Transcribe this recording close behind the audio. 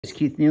It's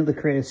Keith Neal, the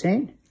Creative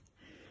Saint,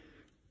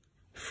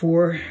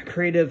 for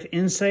Creative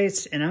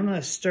Insights, and I'm going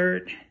to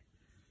start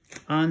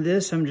on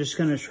this. I'm just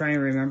going to try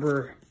and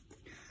remember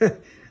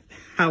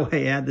how I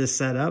had this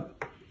set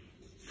up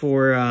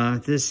for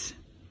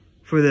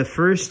for the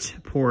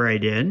first pour I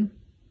did.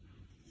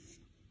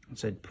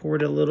 So I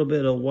poured a little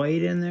bit of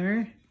white in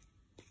there.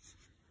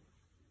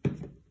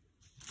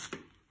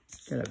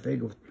 Got a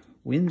big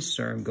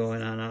windstorm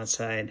going on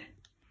outside.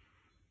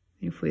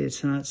 Hopefully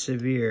it's not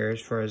severe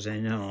as far as I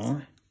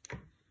know.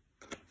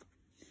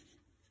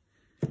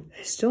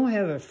 I still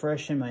have it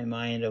fresh in my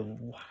mind of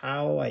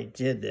how I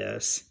did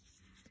this,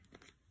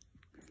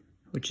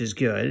 which is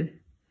good.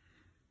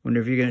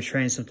 Whenever you're going to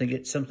try and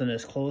get something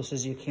as close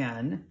as you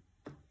can,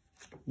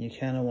 you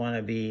kind of want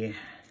to be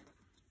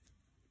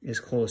as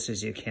close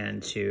as you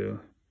can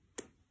to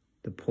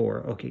the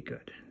pour. Okay,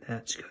 good.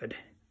 That's good.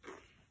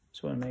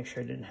 Just want to make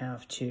sure I didn't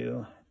have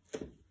to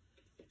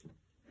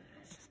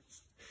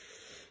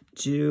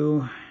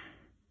do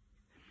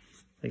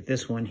like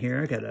this one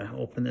here. I got to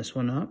open this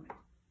one up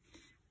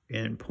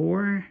and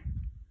pour.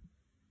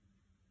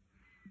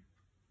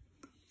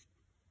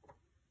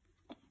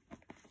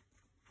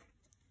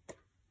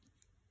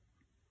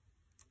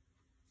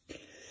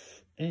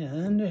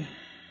 And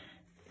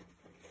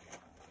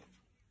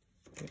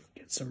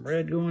get some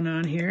red going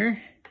on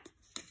here.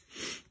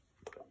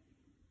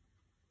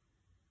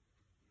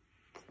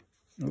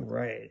 All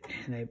right,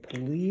 and I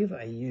believe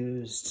I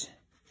used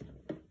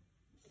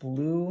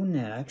blue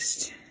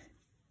next.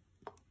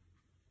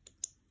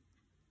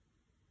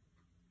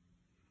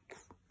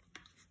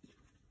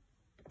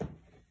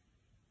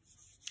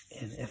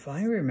 And if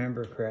I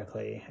remember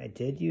correctly, I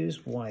did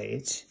use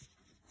white.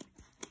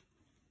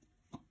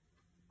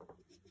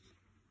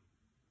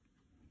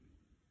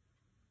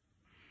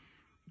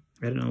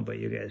 I don't know about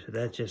you guys, but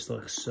that just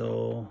looks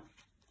so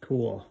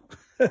cool.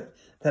 That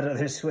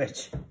other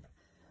switch.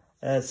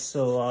 That's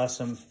so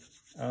awesome.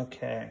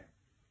 Okay,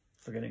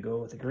 we're gonna go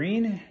with the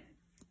green.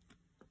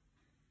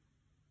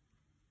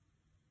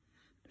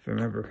 If I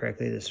remember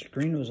correctly, this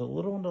green was a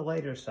little on the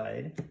lighter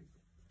side.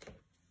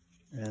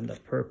 And the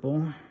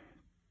purple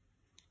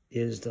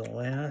is the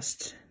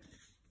last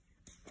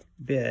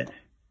bit.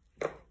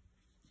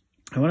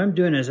 And what I'm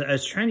doing is I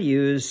was trying to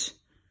use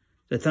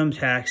the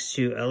thumbtacks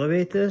to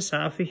elevate this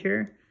off of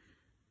here.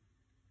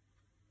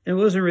 It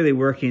wasn't really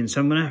working,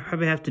 so I'm gonna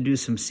probably have to do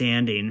some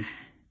sanding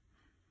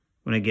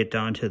when I get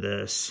down to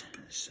this.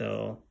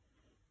 So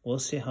we'll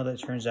see how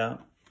that turns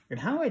out. And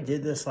how I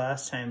did this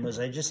last time was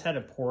I just had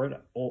to pour it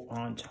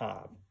on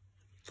top.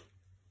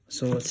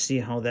 So let's see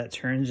how that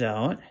turns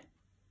out.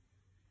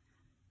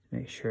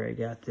 Make sure I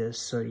got this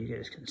so you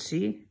guys can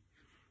see.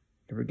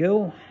 Here we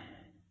go.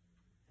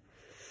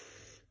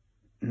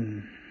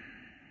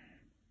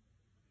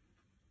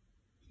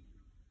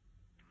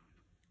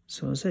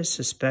 So as I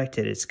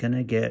suspected, it's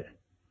gonna get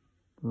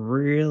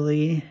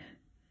really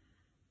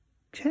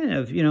kind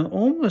of, you know,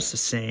 almost the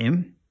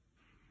same,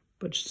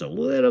 but just a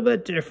little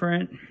bit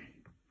different.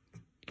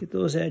 Get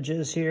those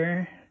edges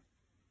here.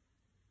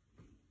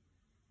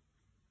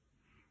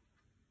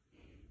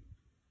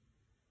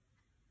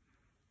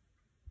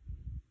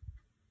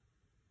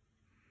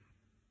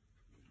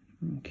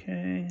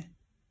 Okay.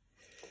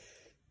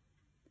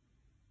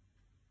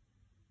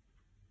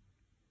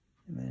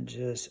 And then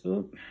just,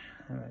 oop,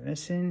 am I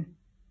missing?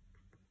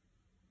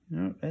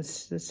 No,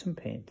 that's some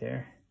paint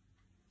there.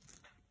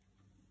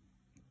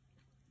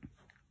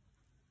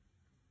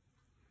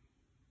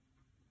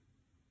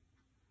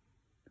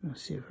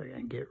 Let's see if I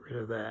can get rid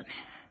of that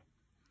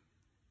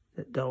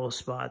double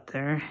spot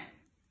there.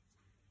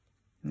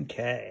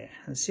 Okay,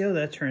 let's see how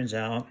that turns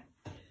out.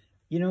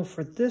 You know,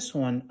 for this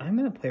one, I'm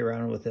going to play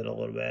around with it a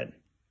little bit.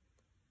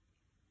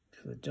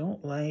 So I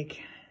don't like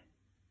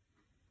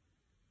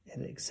it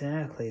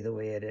exactly the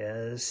way it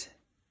is.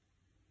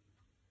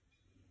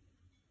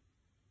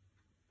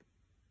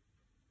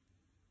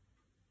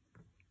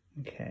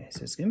 Okay,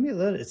 so it's going to be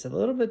it's a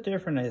little bit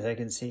different as I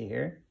can see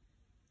here.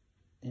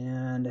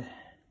 And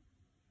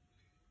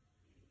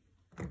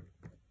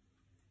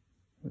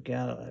we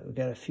got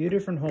a few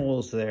different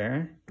holes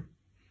there.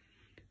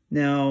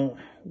 Now,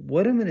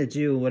 what I'm going to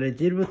do, what I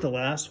did with the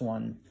last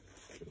one,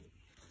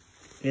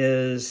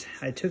 is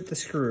I took the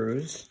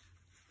screws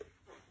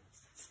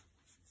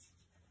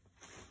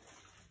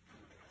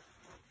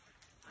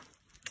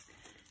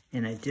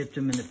and I dipped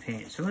them in the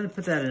paint. So I'm going to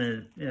put that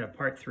in a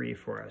part 3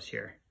 for us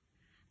here.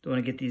 Don't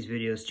want to get these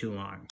videos too long.